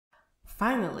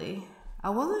Finally,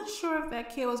 I wasn't sure if that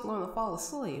kid was going to fall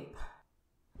asleep.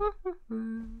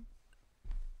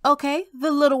 Okay,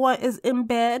 the little one is in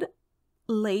bed.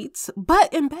 Late,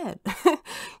 but in bed.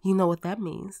 You know what that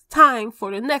means. Time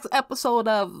for the next episode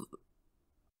of...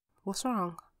 What's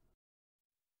wrong?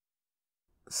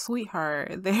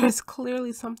 Sweetheart, there's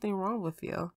clearly something wrong with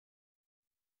you.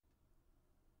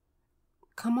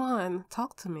 Come on,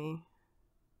 talk to me.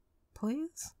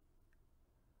 Please?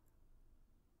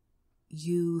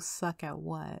 You suck at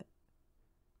what?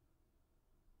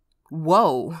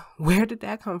 Whoa, where did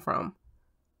that come from?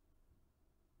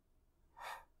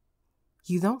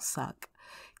 You don't suck.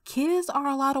 Kids are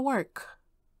a lot of work.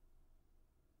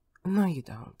 No, you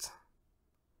don't.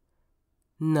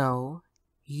 No,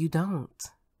 you don't.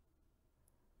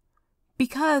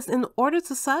 Because in order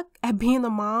to suck at being a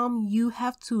mom, you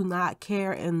have to not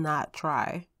care and not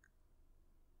try.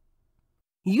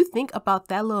 You think about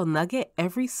that little nugget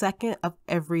every second of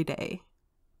every day.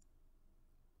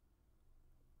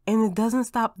 And it doesn't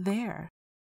stop there.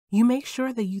 You make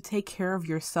sure that you take care of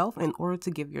yourself in order to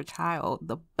give your child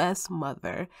the best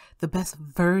mother, the best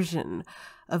version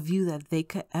of you that they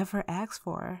could ever ask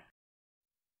for.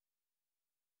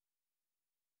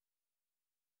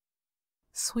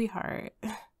 Sweetheart,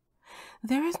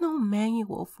 there is no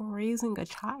manual for raising a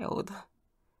child.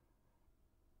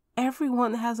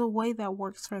 Everyone has a way that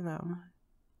works for them.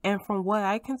 And from what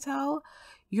I can tell,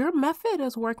 your method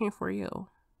is working for you.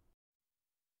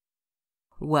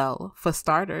 Well, for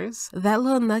starters, that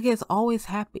little nugget is always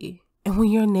happy. And when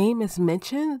your name is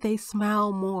mentioned, they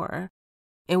smile more.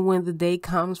 And when the day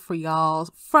comes for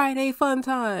y'all's Friday fun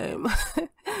time,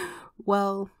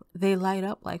 well, they light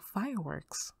up like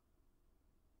fireworks.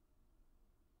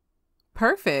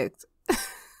 Perfect.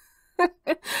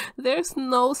 There's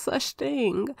no such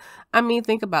thing. I mean,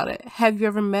 think about it. Have you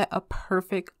ever met a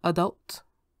perfect adult?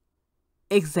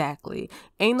 Exactly.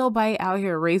 Ain't nobody out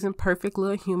here raising perfect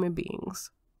little human beings.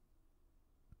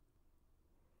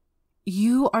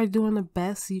 You are doing the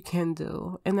best you can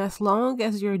do. And as long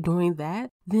as you're doing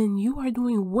that, then you are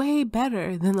doing way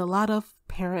better than a lot of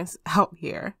parents out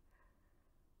here.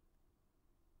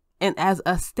 And as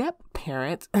a step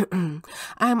parent,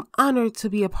 I'm honored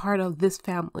to be a part of this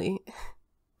family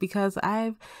because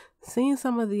I've seen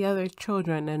some of the other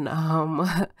children and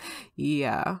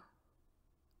yeah.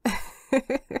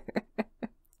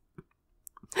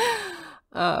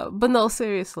 But no,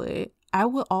 seriously, I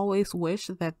would always wish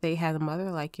that they had a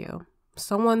mother like you.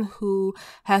 Someone who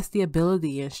has the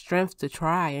ability and strength to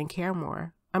try and care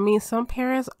more. I mean, some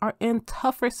parents are in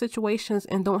tougher situations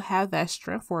and don't have that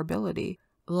strength or ability.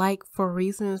 Like for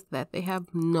reasons that they have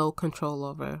no control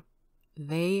over.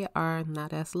 They are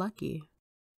not as lucky.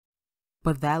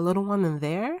 But that little one in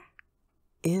there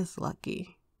is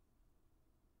lucky.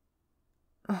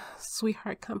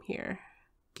 Sweetheart, come here.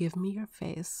 Give me your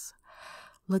face.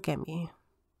 Look at me.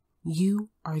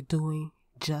 You are doing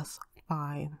just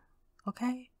fine.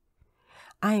 Okay?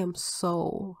 I am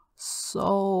so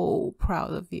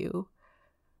proud of you.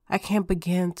 I can't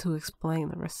begin to explain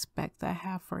the respect I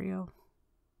have for you.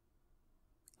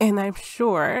 And I'm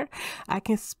sure I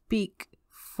can speak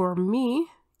for me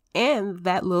and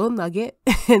that little nugget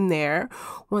in there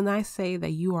when I say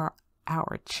that you are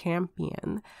our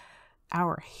champion,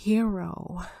 our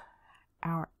hero,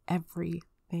 our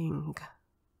everything.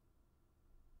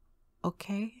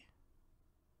 Okay?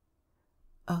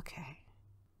 Okay.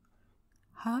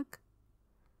 Hug?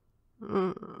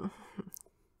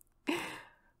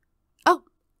 Oh,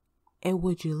 and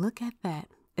would you look at that?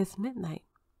 It's midnight.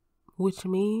 Which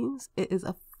means it is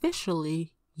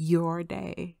officially your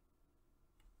day.